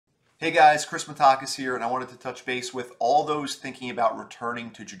Hey guys, Chris Matakas here, and I wanted to touch base with all those thinking about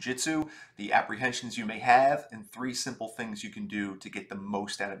returning to Jiu-Jitsu, the apprehensions you may have, and 3 simple things you can do to get the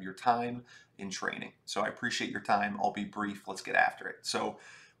most out of your time in training. So I appreciate your time. I'll be brief. Let's get after it. So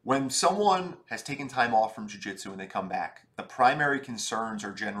when someone has taken time off from Jiu-Jitsu and they come back, the primary concerns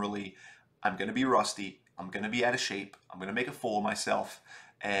are generally, I'm going to be rusty, I'm going to be out of shape, I'm going to make a fool of myself,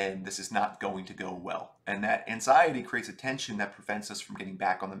 and this is not going to go well. And that anxiety creates a tension that prevents us from getting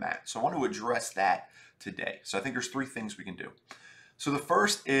back on the mat. So I want to address that today. So I think there's 3 things we can do. So the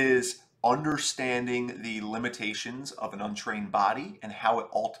first is understanding the limitations of an untrained body and how it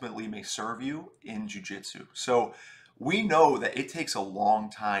ultimately may serve you in jiu-jitsu. So we know that it takes a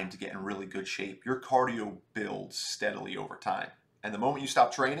long time to get in really good shape. Your cardio builds steadily over time. And the moment you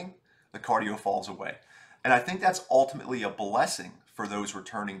stop training, the cardio falls away. And I think that's ultimately a blessing for those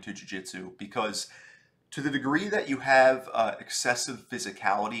returning to jiu-jitsu, because to the degree that you have excessive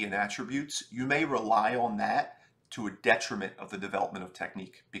physicality and attributes, you may rely on that to a detriment of the development of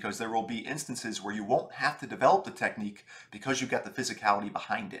technique, because there will be instances where you won't have to develop the technique because you've got the physicality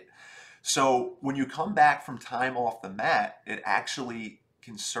behind it. So when you come back from time off the mat, it actually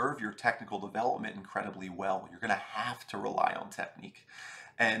can serve your technical development incredibly well. You're going to have to rely on technique.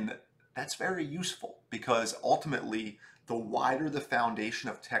 And that's very useful, because ultimately, the wider the foundation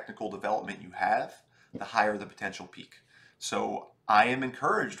of technical development you have, the higher the potential peak. So I am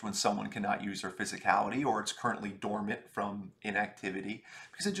encouraged when someone cannot use their physicality or it's currently dormant from inactivity,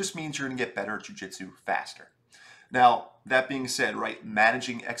 because it just means you're going to get better at jiu-jitsu faster. Now, that being said, right,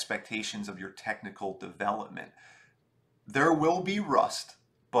 managing expectations of your technical development. There will be rust,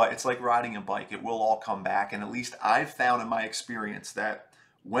 but it's like riding a bike. It will all come back. And at least I've found in my experience that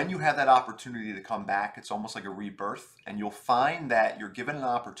when you have that opportunity to come back, it's almost like a rebirth, and you'll find that you're given an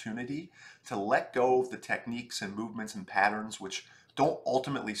opportunity to let go of the techniques and movements and patterns which don't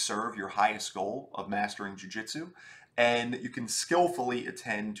ultimately serve your highest goal of mastering jiu-jitsu, and you can skillfully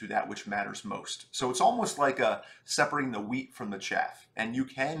attend to that which matters most. So it's almost like separating the wheat from the chaff, and you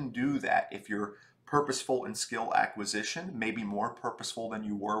can do that if you're purposeful in skill acquisition, maybe more purposeful than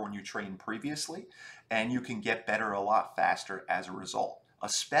you were when you trained previously, and you can get better a lot faster as a result.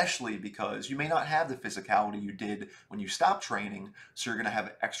 Especially because you may not have the physicality you did when you stopped training, so you're going to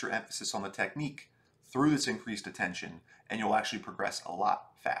have extra emphasis on the technique through this increased attention, and you'll actually progress a lot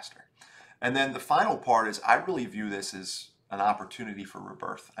faster. And then the final part is, I really view this as an opportunity for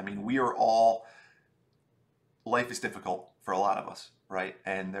rebirth. I mean, life is difficult for a lot of us, right?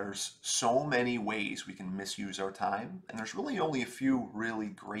 And there's so many ways we can misuse our time, and there's really only a few really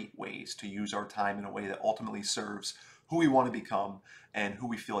great ways to use our time in a way that ultimately serves who we want to become and who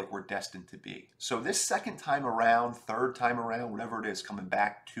we feel like we're destined to be. So this second time around, third time around, whatever it is, coming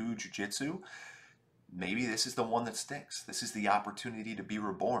back to jiu-jitsu, maybe this is the one that sticks. This is the opportunity to be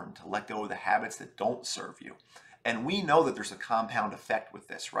reborn, to let go of the habits that don't serve you. And we know that there's a compound effect with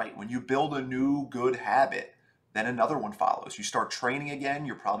this, right? When you build a new good habit, then another one follows. You start training again,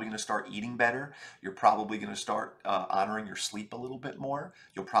 you're probably going to start eating better. You're probably going to start honoring your sleep a little bit more.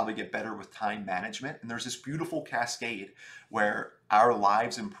 You'll probably get better with time management. And there's this beautiful cascade where our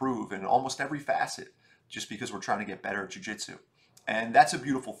lives improve in almost every facet just because we're trying to get better at jiu-jitsu. And that's a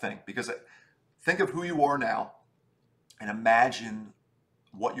beautiful thing, because think of who you are now and imagine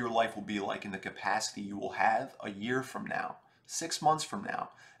what your life will be like in the capacity you will have a year from now, 6 months from now,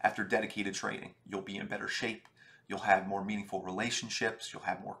 after dedicated training. You'll be in better shape. You'll have more meaningful relationships. You'll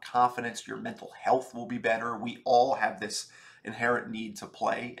have more confidence. Your mental health will be better. We all have this inherent need to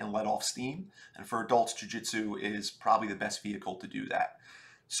play and let off steam. And for adults, jiu-jitsu is probably the best vehicle to do that.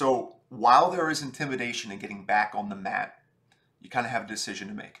 So while there is intimidation in getting back on the mat, you kind of have a decision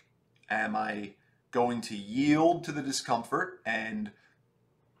to make. Am I going to yield to the discomfort and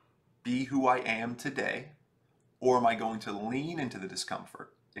be who I am today? Or am I going to lean into the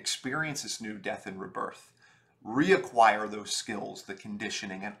discomfort, experience this new death and rebirth, reacquire those skills, the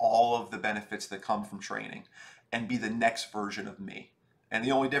conditioning, and all of the benefits that come from training, and be the next version of me? And the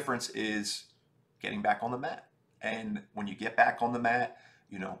only difference is getting back on the mat. And when you get back on the mat,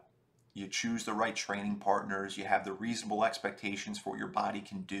 you choose the right training partners, you have the reasonable expectations for what your body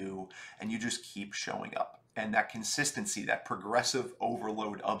can do, and you just keep showing up. And that consistency, that progressive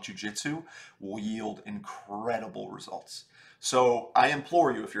overload of jiu-jitsu will yield incredible results. So I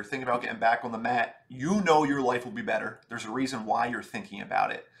implore you, if you're thinking about getting back on the mat, you know your life will be better. There's a reason why you're thinking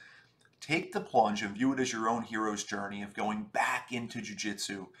about it. Take the plunge and view it as your own hero's journey of going back into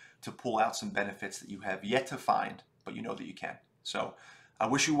jiu-jitsu to pull out some benefits that you have yet to find, but you know that you can. So I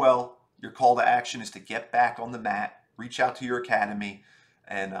wish you well. Your call to action is to get back on the mat, reach out to your academy,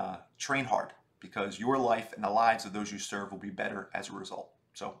 and train hard, because your life and the lives of those you serve will be better as a result.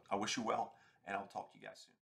 So I wish you well, and I'll talk to you guys soon.